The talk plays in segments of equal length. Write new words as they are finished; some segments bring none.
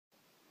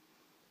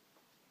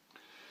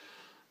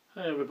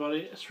Hi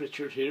everybody, it's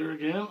Richard here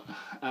again.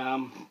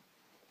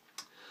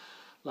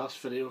 Last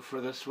video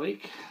for this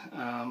week.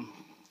 I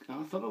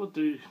thought I would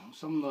do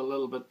something a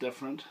little bit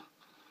different,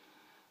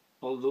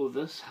 although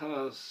this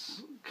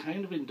has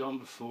kind of been done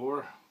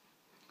before.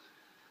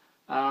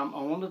 I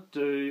wanted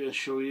to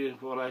show you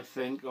what I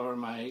think are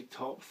my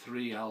top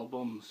 3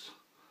 albums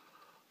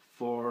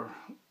for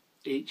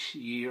each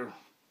year,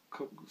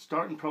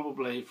 starting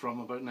probably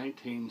from about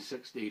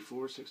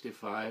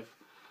 1964-65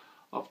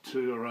 up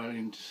to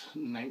around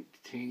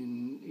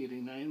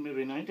 1989,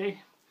 maybe 90.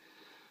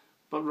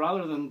 But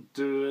rather than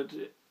do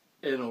it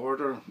in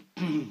order,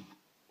 I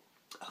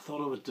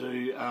thought I would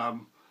do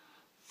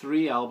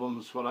 3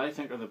 albums, what I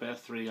think are the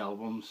best 3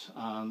 albums,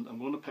 and I'm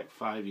going to pick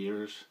 5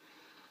 years.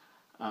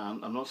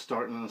 And I'm not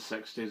starting in the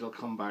 60s, I'll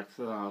come back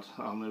to that.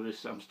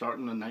 I'm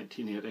starting in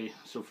 1980,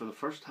 so for the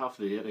first half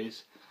of the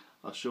 80s,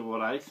 I'll show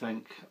what I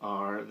think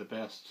are the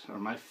best, or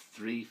my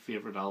 3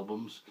 favourite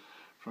albums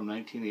from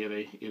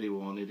 1980,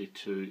 81,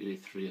 82,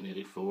 83 and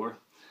 84.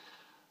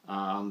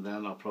 And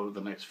then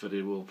the next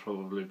video will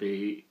probably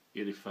be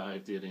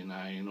 85 to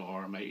 89,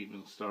 or I might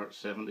even start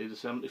 70 to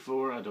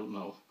 74, I don't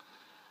know.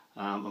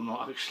 I'm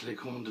not actually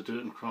going to do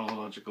it in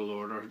chronological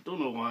order, don't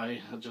know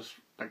why, I just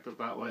picked it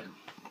that way.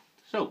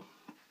 So,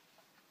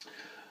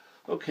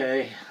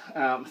 okay,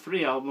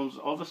 3 albums.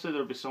 Obviously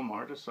there'll be some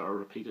artists that are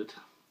repeated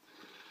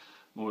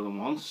more than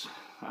once.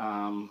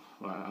 Well,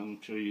 I'm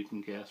sure you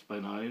can guess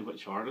by now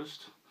which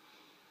artist.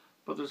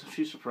 But there's a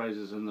few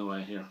surprises in the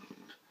way here.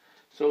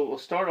 So we'll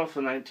start off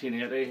in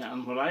 1980,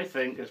 and what I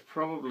think is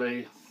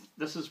probably,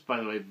 this is by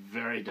the way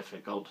very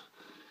difficult,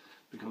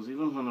 because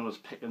even when I was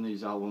picking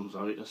these albums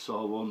out, I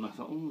saw one and I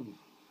thought,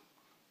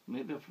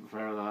 maybe I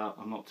prefer that,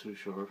 I'm not too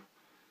sure.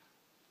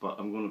 But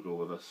I'm going to go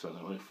with this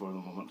anyway for the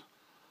moment.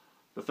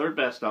 The third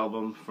best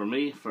album for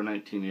me for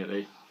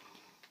 1980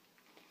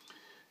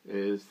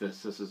 is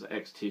this. This is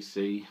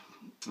XTC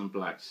and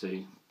Black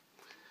Sea.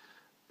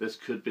 This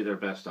could be their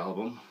best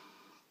album.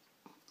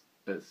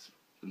 It's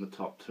in the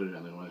top 2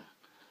 anyway.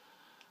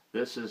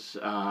 This has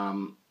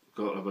got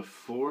about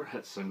 4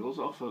 hit singles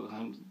off it.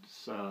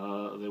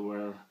 They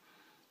were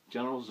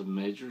Generals and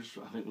Majors,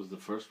 I think was the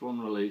first one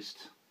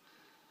released.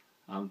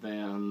 And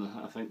then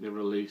I think they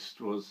released,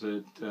 was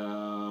it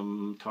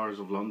Towers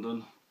of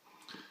London?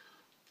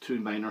 2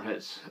 minor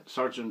hits.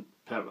 Sergeant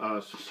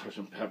Rock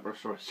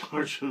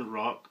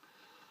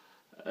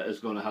is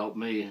Going to Help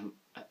Me.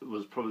 It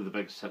was probably the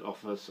biggest hit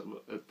off this.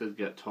 It did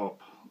get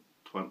top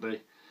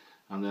 20.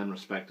 And then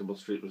Respectable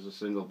Street was a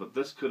single, but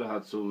this could have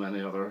had so many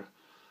other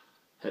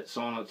hits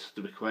on it,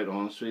 to be quite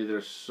honest with you.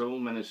 There's so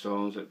many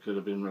songs that could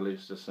have been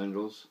released as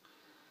singles.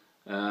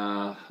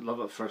 Love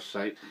at First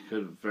Sight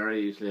could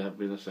very easily have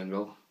been a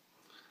single.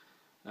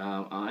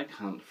 I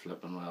can't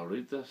flip and well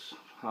read this,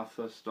 half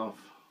this stuff.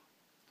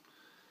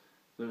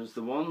 There's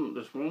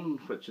one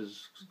which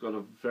has got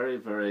a very,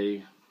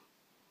 very,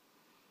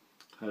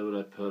 how would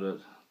I put it,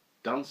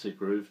 dancey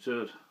groove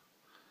to it.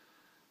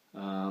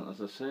 As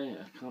I say,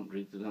 I can't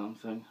read the damn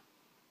thing.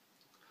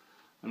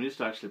 I'm used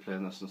to actually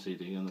playing this on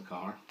CD in the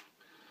car.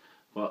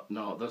 But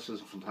no, this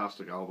is a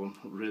fantastic album.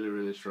 Really,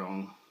 really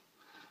strong.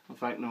 In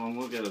fact, no, I'm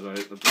going to get it out.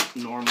 I don't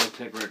normally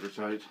take records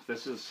out.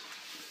 This is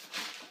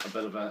a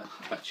bit of a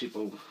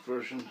cheapo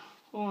version.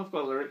 Oh, I've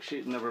got a lyric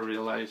sheet, never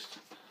realised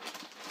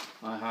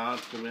I had,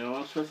 to be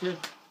honest with you.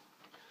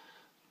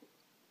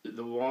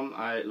 The one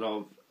I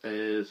love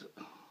is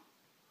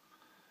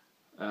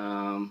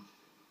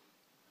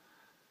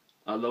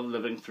I Love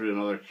Living Through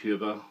Another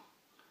Cuba,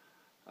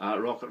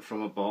 Rocket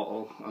from a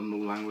Bottle, and No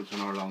Language in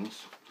Our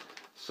Lungs.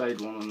 Side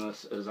 1 on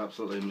this is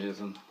absolutely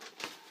amazing.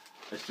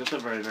 It's just a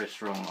very, very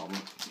strong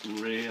album.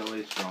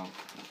 Really strong.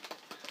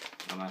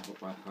 And I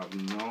hope I have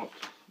not.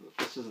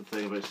 This is the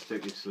thing about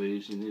sticky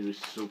sleeves, you need to be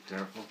so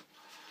careful.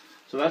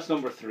 So that's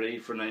number 3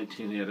 for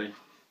 1980.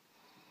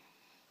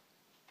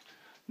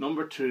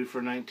 Number 2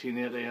 for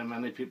 1980, and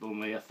many people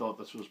may have thought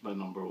this was my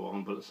number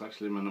 1, but it's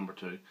actually my number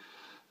 2.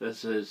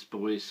 This is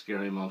Bowie's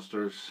Scary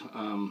Monsters.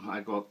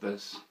 I got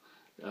this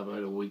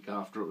about a week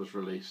after it was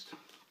released.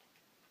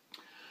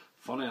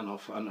 Funny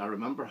enough, and I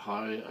remember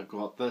how I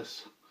got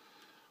this,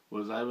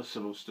 was I was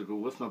supposed to go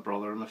with my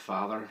brother and my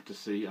father to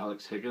see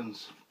Alex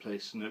Higgins play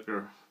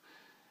snooker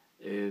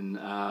in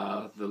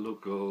the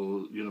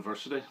local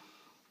university.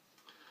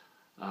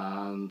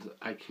 And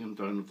I came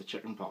down with the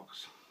chicken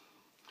pox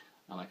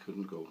and I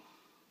couldn't go.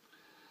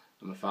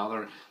 And my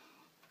father,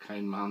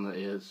 kind man that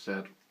he is,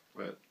 said,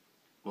 "Right,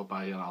 we'll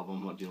buy you an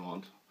album, what do you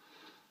want?"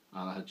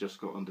 And I had just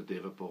got into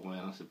David Bowie,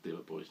 and I said,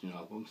 David Bowie's new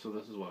album, so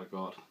this is what I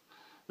got.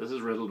 This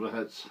is riddled with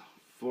hits.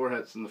 4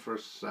 hits on the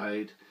first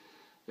side.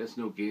 It's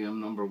No Game,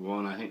 number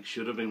 1, I think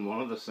should have been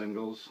one of the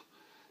singles.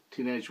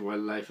 Teenage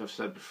Wildlife, I've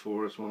said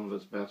before, is one of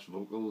his best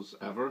vocals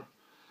ever.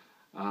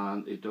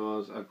 And he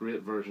does a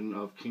great version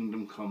of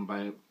Kingdom Come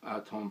by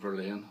Tom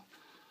Verlaine.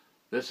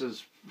 This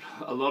is,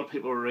 a lot of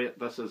people rate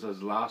this as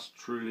his last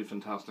truly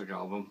fantastic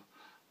album.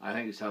 I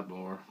think he's had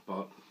more,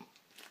 but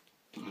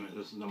anyway,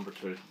 this is number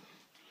 2.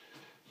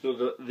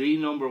 So the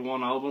number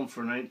 1 album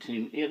for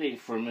 1980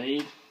 for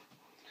me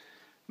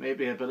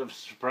Maybe a bit of a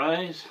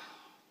surprise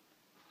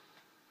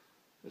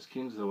is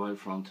Kings of the Wild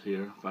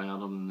Frontier by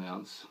Adam and the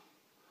Ants.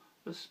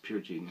 This is pure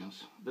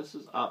genius. This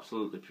is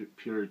absolutely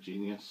pure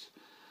genius.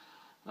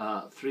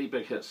 3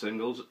 big hit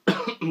singles,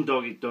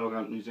 Dog Eat Dog,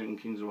 Ant Music and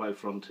Kings of the Wild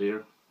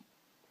Frontier.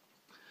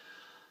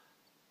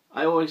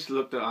 I always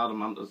looked at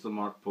Adam Ant as the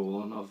Mark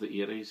Bolan of the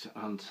 80s,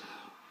 and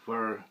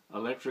where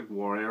Electric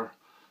Warrior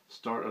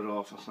started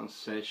off a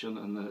sensation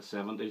in the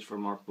 70s for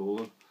Mark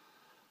Bolan,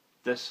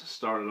 this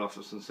started off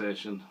a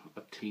sensation,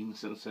 a teen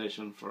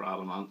sensation for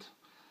Adam Ant.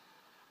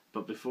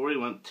 But before he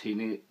went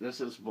teeny, this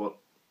is what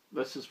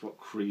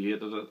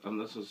created it, and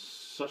this is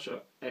such an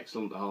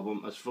excellent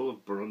album. It's full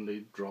of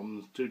Burundi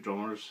drums, 2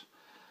 drummers.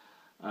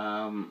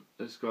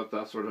 It's got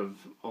that sort of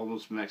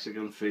almost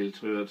Mexican feel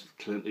to it,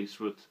 Clint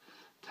Eastwood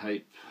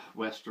type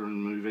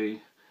Western movie.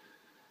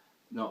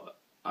 No,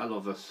 I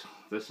love this.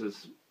 This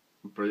is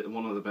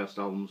one of the best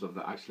albums of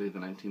the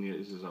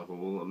 1980s as a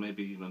whole,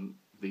 maybe even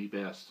the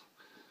best.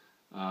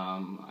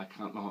 I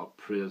can't not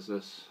praise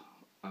this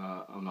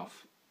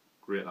enough.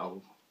 Great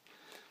album.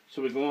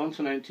 So we go on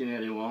to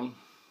 1981,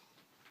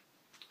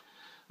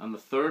 and the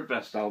 3rd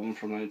best album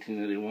from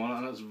 1981,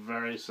 and it's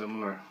very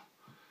similar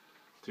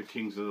to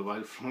Kings of the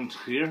Wild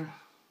Frontier.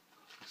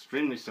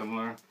 Extremely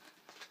similar.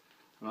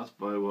 And that's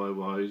Bow Wow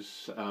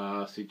Wow's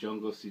See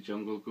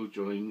Jungle, Go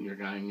Join Your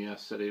Gang,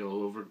 Yes City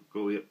All Over,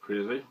 Go Ape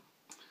Crazy.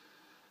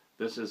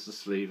 This is the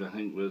sleeve, I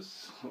think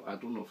I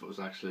don't know if it was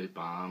actually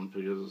banned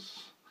because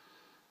it's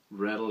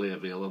readily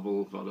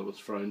available, but it was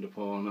frowned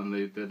upon and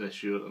they did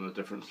issue it in a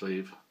different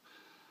sleeve.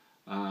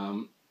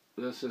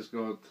 This has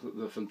got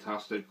the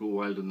fantastic Go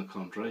Wild in the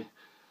Country.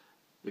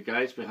 The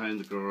guys behind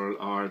the girl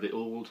are the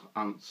old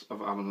Ants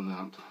of Adam and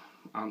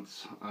the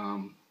Ants.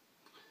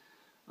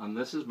 And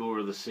this is more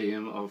of the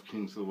same of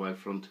Kings of the Wild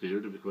Frontier,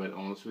 to be quite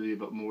honest with you,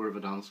 but more of a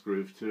dance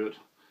groove to it.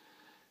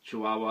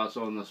 Chihuahua's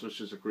on this,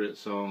 which is a great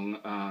song,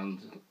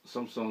 and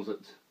some songs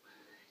that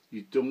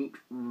you don't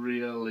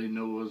really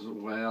know as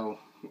well.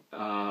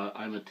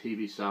 I'm a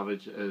TV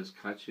Savage is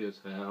catchy as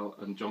hell,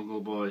 and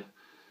Jungle Boy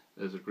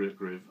is a great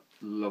groove.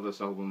 Love this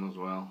album as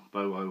well.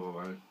 Bow Wow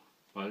Wow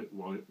Wow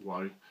Wow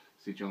Wow.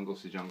 See Jungle,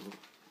 See Jungle.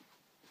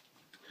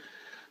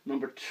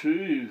 Number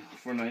 2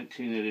 for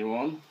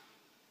 1981.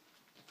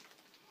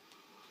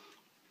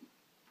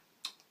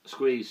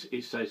 Squeeze,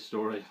 East Side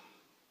Story.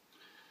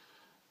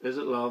 Is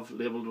It Love,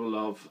 Labelled with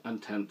Love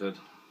and Tinted.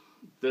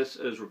 This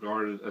is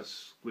regarded as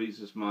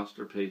Squeeze's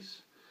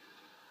masterpiece.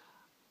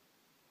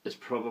 It's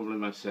probably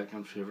my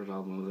 2nd favourite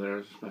album of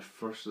theirs. My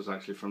first is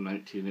actually from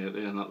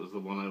 1980, and that was the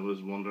one I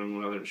was wondering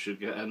whether it should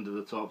get into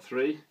the top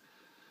 3.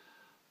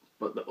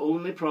 But the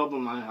only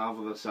problem I have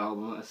with this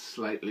album is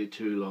slightly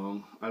too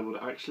long. I would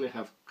actually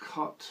have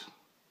cut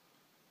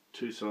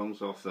 2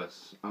 songs off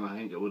this, and I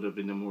think it would have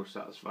been a more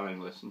satisfying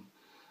listen.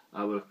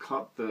 I would have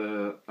cut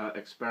the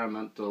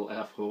experimental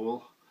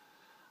F-hole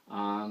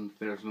and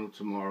There's No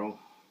Tomorrow.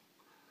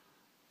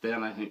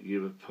 Then I think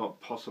you would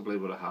possibly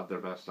would have had their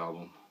best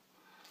album.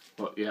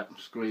 But yeah,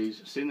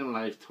 Squeeze. Seen them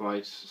live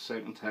twice.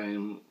 2nd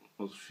time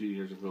was a few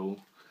years ago.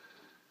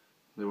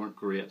 They weren't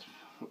great.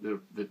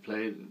 They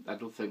played. I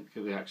don't think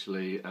they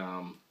actually.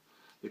 The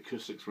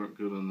acoustics weren't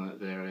good in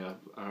the area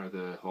or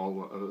the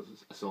hall.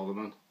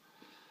 Solomon,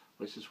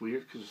 which is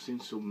weird because I've seen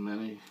so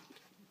many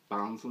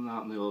bands on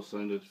that and they all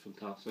sounded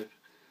fantastic.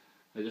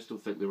 I just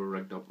don't think they were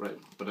rigged up right.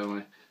 But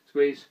anyway,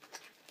 Squeeze,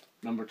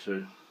 number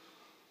 2.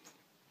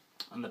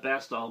 And the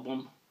best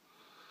album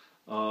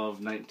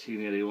of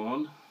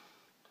 1981.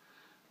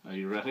 Are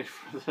you ready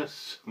for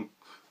this?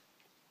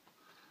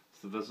 It's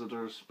The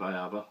Visitors by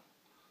ABBA.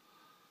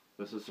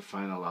 This is the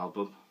final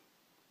album.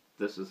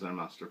 This is their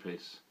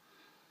masterpiece.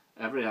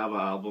 Every ABBA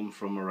album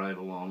from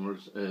Arrival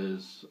onwards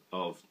is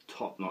of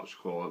top-notch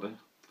quality.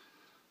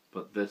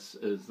 But this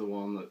is the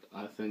one that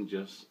I think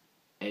just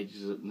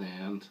edges it in the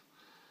end.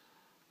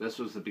 This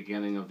was the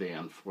beginning of the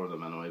end for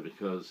them anyway,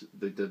 because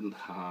they didn't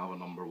have a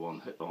number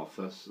 1 hit off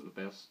this.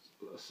 The best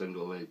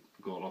single they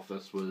got off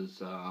this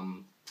was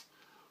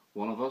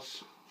One of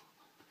Us.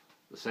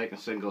 The 2nd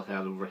single,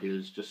 Head Over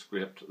Heels, just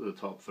scraped the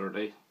top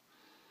 30,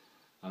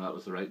 and that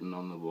was the writing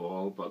on the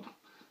wall. But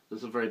this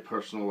is a very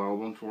personal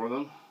album for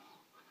them.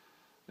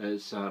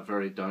 It's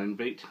very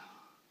downbeat.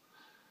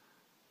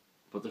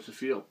 But there's a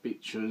few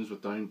upbeat tunes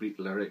with downbeat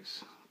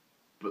lyrics,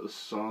 but the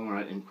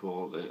songwriting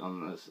quality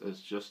on this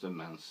is just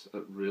immense.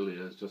 It really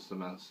is just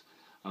immense.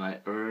 And I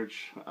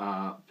urge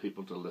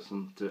people to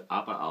listen to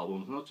ABBA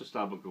albums, not just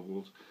ABBA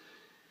Gold.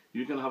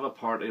 You can have a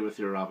party with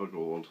your ABBA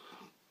Gold,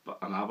 but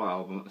an ABBA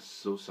album is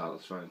so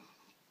satisfying.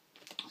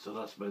 So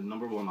that's my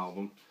number 1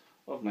 album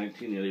of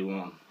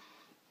 1981.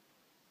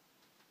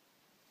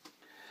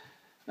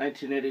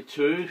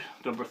 1982,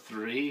 number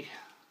 3.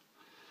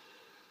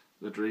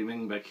 The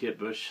Dreaming by Kate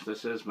Bush.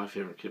 This is my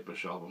favourite Kate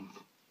Bush album.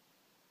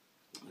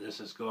 This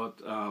has got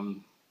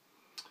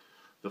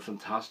the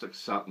fantastic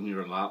Sat in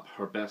Your Lap,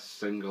 her best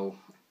single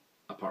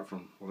apart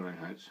from Wuthering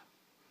Heights.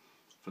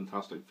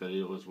 Fantastic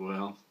video as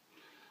well.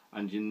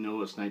 And you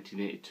know it's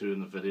 1982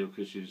 in the video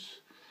because she's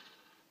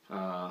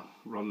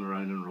running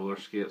around in roller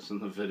skates in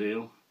the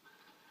video.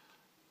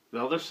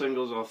 The other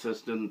singles off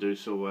this didn't do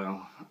so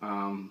well.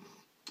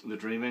 The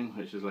Dreaming,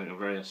 which is like a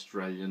very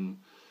Australian,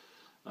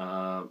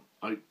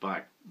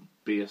 outback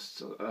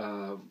based,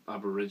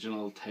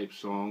 Aboriginal type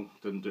song,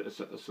 didn't do.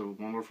 It's a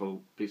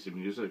wonderful piece of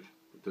music,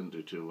 but didn't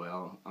do too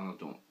well,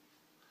 and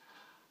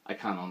I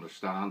can't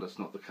understand. It's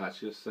not the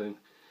catchiest thing.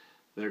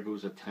 There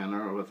Goes a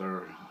Tenor with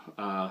her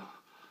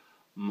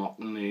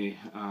mockney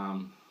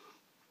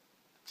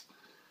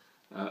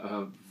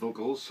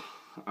vocals,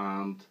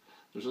 and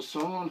there's a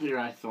song on here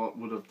I thought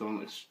would have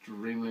done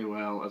extremely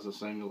well as a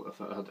single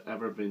if it had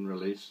ever been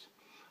released,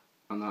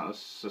 and that is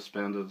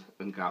Suspended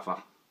in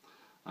Gaffa.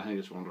 I think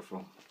it's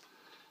wonderful.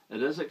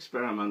 It is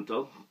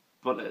experimental,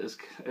 but it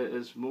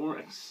is more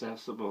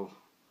accessible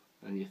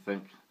than you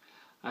think.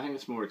 I think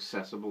it's more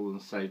accessible than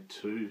side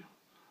 2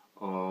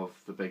 of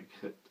the big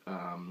hit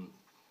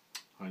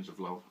Hounds of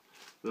Love.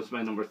 This is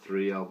my number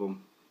 3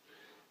 album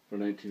for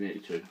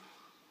 1982.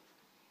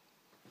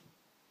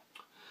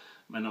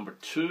 My number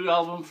 2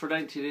 album for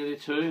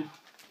 1982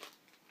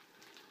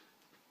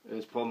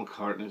 is Paul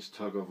McCartney's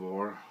Tug of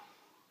War.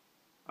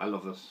 I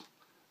love this.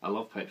 I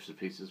love Pipes of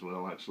Peace as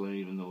well, actually,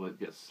 even though it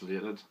gets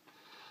slated.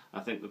 I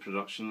think the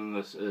production in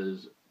this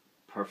is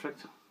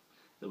perfect.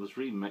 It was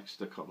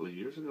remixed a couple of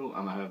years ago,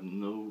 and I have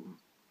no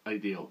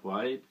idea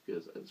why,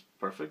 because it's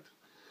perfect.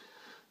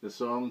 The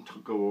song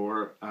Tug of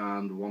War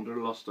and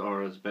Wanderlust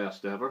are his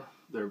best ever.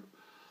 They're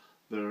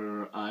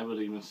I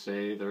would even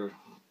say they're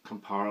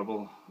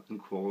comparable in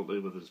quality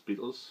with his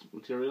Beatles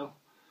material.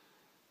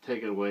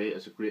 Take It Away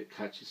is a great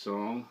catchy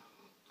song.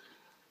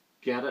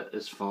 Get It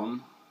is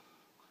fun.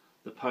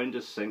 The Pound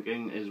is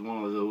Sinking is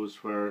one of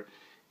those where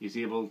he's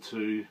able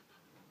to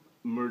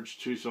merge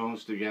 2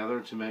 songs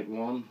together to make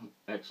one.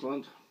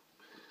 Excellent.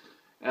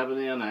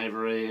 Ebony and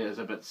Ivory is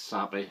a bit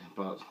sappy,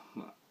 but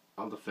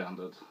I'll defend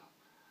it.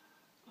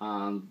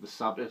 And the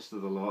sappiest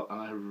of the lot, and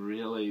I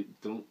really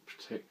don't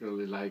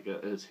particularly like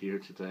it, is Here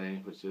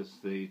Today, which is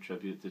the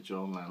tribute to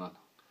John Lennon.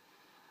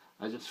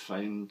 I just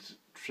find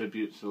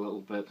tributes a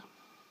little bit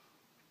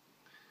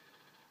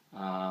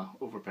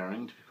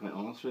overbearing, to be quite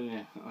honest with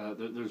you.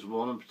 There's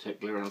one in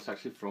particular, and it's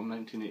actually from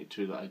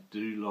 1982, that I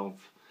do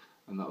love,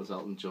 and that was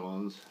Elton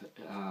John's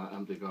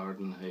Empty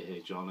Garden, Hey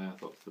Hey Johnny. I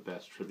thought it was the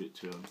best tribute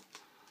to him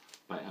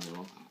by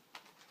anyone.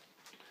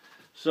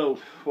 So,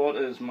 what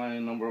is my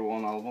number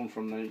 1 album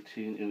from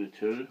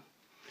 1982?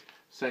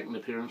 Second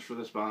appearance for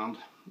this band,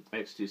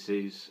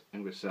 XTC's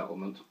English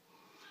Settlement.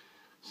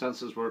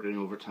 Senses Working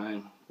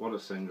Overtime, what a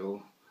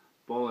single.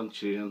 Ball and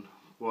Chain,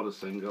 what a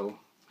single.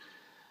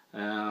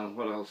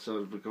 What else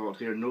have we got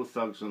here? No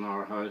Thugs in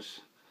Our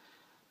House.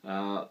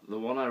 The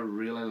one I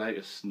really like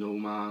is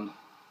Snowman.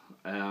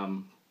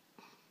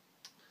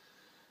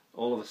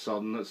 All of a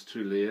Sudden It's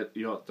Too Late,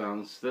 Yacht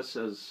Dance.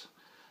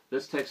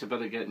 This takes a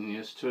bit of getting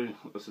used to.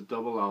 It's a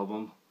double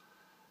album.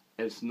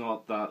 It's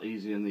not that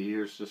easy in the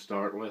ears to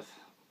start with,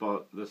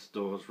 but this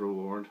does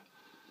reward.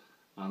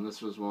 And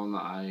this was one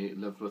that I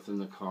lived with in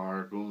the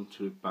car, going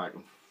to back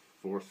and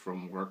forth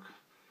from work.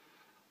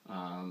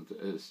 And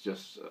it's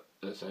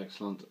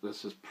excellent.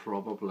 This is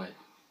probably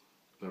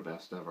their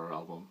best ever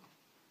album,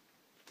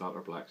 that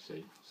or Black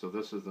Sea. So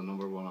this is the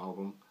number 1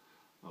 album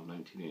of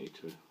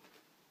 1982.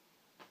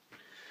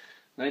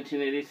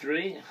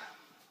 1983,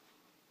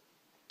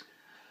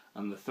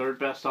 and the third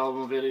best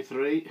album of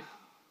 83,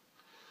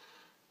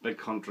 Big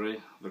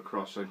Country, The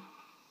Crossing.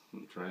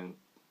 I'm trying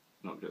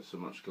not get so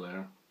much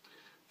glare.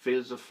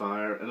 Fields of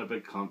Fire, In a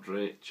Big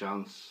Country,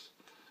 Chance.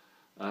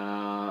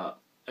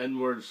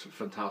 Inwards,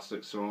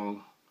 fantastic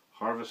song.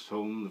 Harvest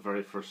Home, the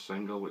very first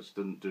single, which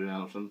didn't do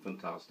anything,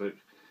 fantastic.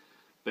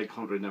 Big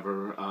Country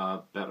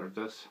never bettered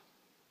this.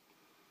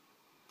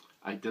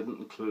 I didn't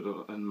include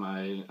it in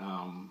my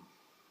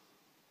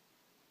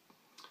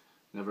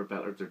never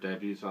bettered their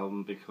debut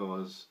album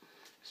because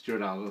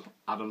Stuart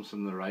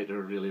Adamson, the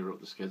writer, really wrote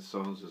the Skids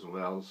songs as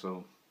well,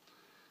 so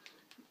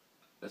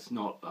it's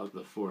not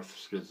the 4th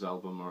Skids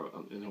album or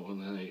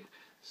in any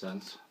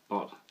sense,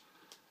 but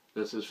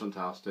this is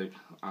fantastic,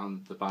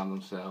 and the band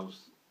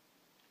themselves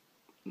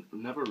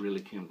never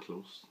really came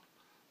close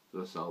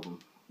to this album.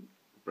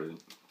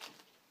 Brilliant.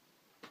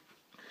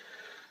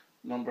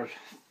 Number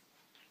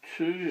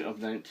 2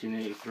 of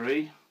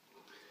 1983.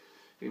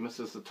 He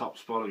misses the top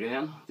spot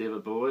again.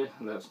 David Bowie,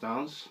 Let's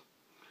Dance.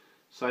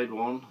 Side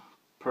 1,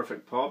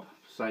 Perfect Pop.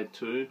 Side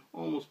 2,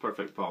 Almost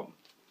Perfect Pop.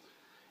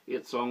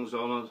 8 songs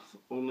on it.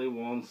 Only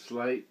one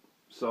slight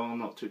song I'm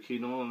not too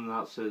keen on, and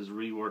that's his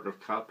rework of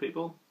Cat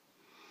People.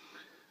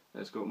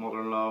 It's got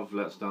Modern Love,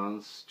 Let's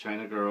Dance,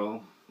 China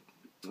Girl,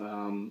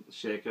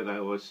 Shake It, I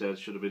Always Said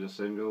should have been a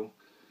single.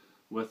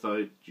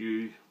 Without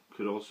You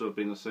could also have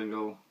been a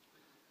single.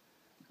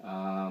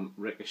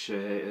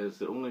 Ricochet is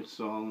the only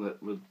song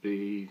that would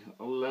be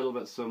a little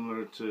bit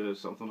similar to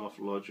something off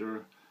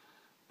Lodger,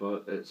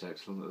 but it's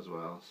excellent as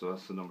well. So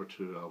that's the number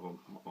 2 album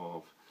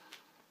of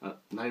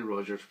Nile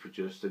Rodgers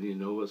produced, and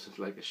it's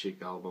like a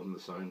chic album, the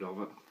sound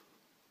of it.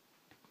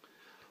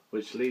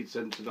 Which leads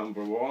into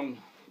number 1,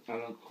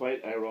 and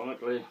quite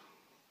ironically,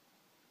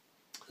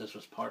 this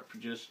was part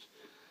produced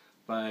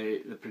by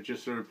the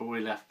producer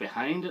Bowie Left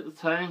Behind at the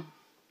time.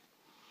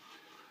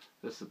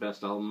 This is the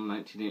best album,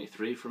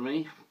 1983 for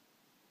me.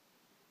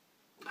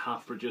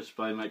 Half produced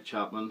by Mike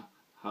Chapman,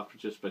 half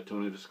produced by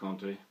Tony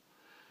Visconti.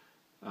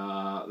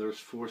 There's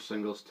 4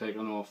 singles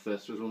taken off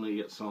this. There's only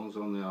 8 songs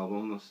on the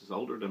album. This is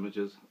Altered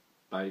Images,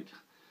 Bite.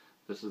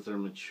 This is their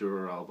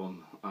mature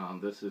album,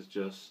 and this is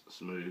just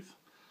smooth,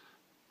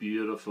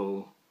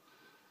 beautiful,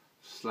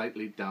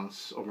 slightly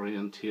dance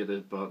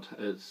orientated, but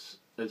it's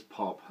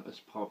pop. It's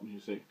pop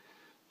music.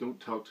 Don't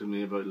Talk to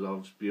Me About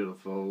Love's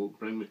beautiful.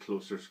 Bring Me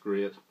Closer's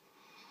great.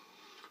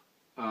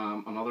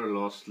 Another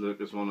Lost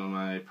Look is one of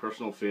my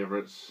personal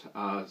favourites,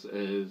 as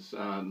is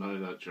Now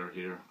That You're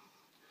Here.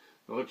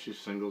 The other 2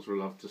 singles were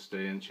Love to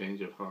Stay and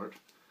Change of Heart.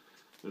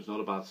 There's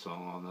not a bad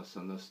song on this,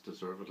 and this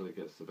deservedly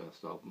gets the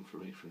best album for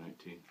me for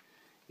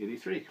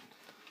 1983.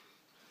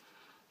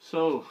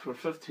 So, we're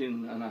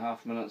 15 and a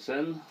half minutes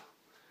in,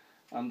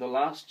 and the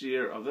last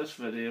year of this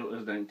video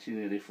is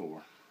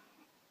 1984.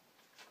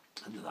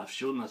 And I've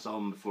shown this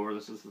album before.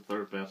 This is the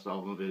 3rd best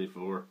album of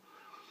 84.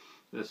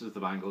 This is the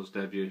Bangles'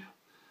 debut.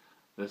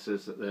 This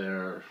is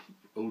their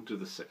ode to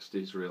the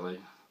 60s, really.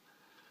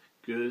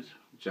 Good,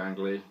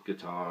 jangly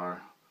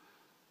guitar,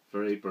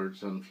 very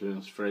Byrds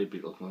influenced, very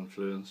Beatles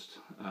influenced,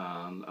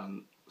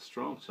 and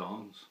strong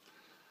songs.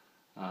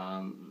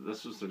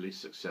 This was their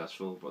least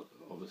successful, but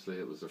obviously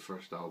it was their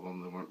first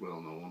album. They weren't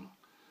well known.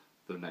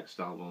 Their next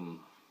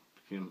album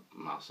became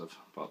massive,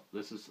 but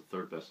this is the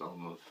 3rd best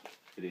album of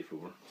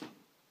 84.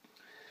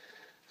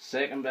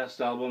 2nd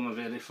best album of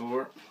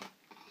 84,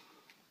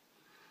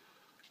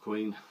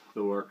 Queen,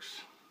 The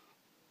Works.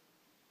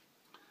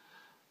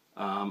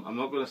 I'm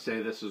not going to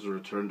say this is a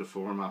return to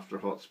form after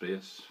Hot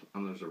Space,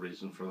 and there's a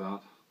reason for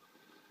that,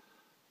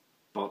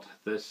 but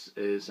this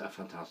is a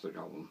fantastic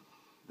album.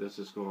 This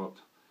has got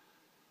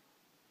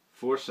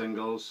 4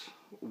 singles,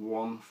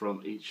 1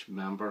 from each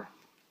member.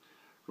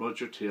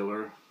 Roger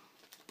Taylor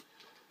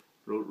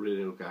wrote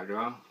Radio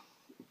Gaga,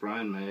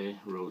 Brian May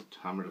wrote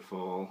Hammer to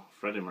Fall,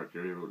 Freddie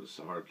Mercury wrote It's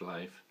a Hard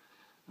Life,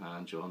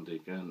 and John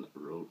Deacon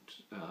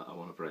wrote I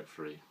Want to Break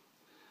Free.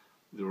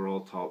 They were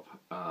all top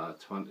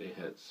 20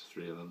 hits,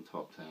 3 of them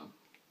top 10.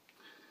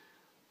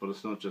 But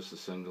it's not just the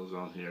singles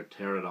on here.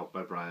 Tear It Up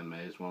by Brian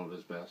May is one of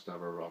his best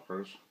ever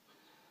rockers.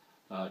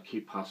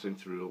 Keep Passing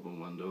Through Open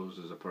Windows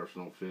is a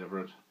personal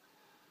favourite.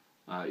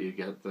 You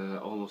get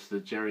almost the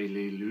Jerry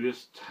Lee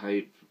Lewis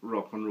type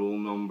rock and roll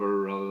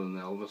number rather than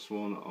the Elvis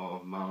one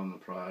of Man on the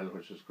Prowl,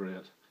 which is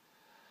great.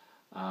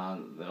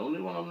 And the only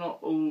one I'm not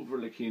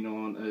overly keen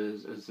on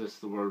is This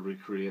the World We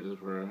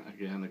Created, where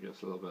again it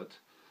gets a little bit,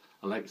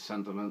 I like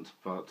Sentiment,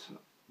 but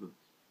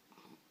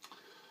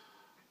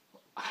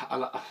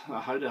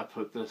how do I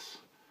put this?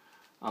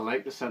 I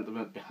like the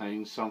sentiment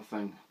behind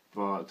something,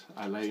 but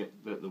I like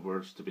the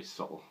words to be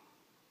subtle.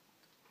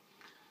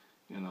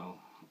 You know,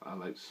 I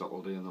like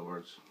subtlety in the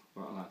words,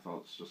 but I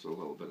thought it's just a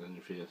little bit in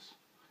your face.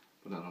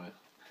 But anyway,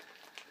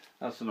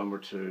 that's the number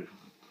 2.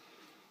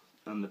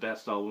 And the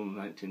best album of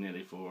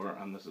 1984,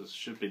 and this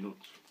should be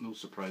no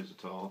surprise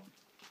at all.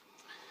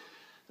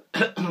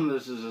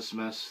 This is The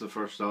Smiths, the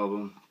first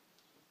album.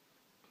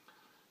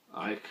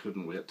 I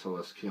couldn't wait till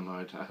this came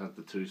out. I had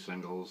the 2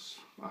 singles.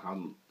 I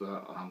hadn't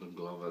Hand in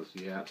Glove as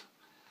yet.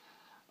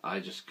 I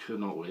just could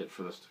not wait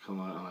for this to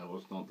come out, and I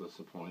was not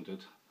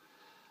disappointed.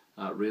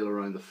 Reel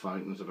Around the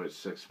Fountain is about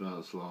 6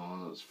 minutes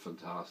long, and it's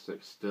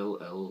fantastic. Still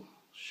Ill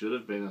should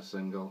have been a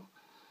single.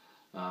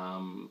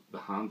 The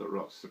Hand That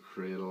Rocks the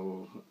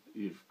Cradle,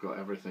 You've Got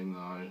Everything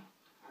Now.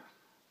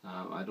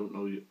 I Don't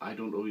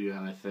Owe You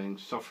Anything.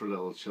 Suffer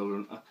Little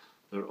Children.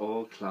 They're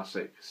all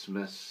classic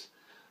Smiths,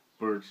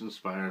 Byrds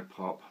inspired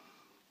pop,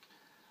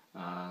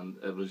 and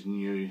it was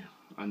new.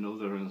 I know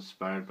they're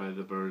inspired by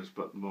the Byrds,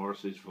 but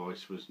Morrissey's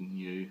voice was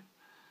new.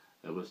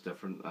 It was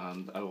different,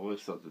 and I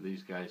always thought that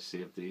these guys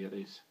saved the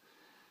 80s.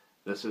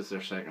 This is their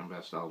 2nd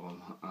best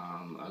album,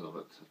 and I love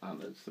it,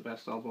 and it's the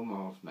best album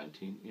of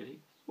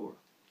 1984.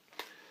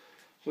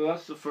 So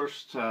that's the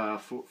first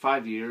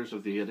 5 years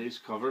of the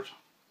 80s covered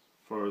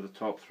for the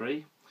top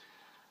 3.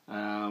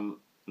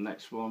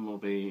 Next one will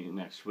be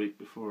next week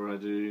before I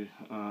do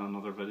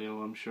another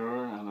video, I'm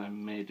sure, and I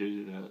may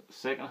do the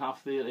 2nd half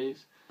of the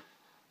 80s.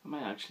 I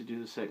might actually do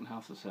the 2nd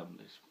half of the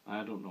 70s.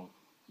 I don't know.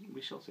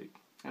 We shall see.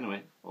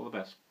 Anyway, all the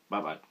best.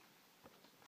 Bye bye.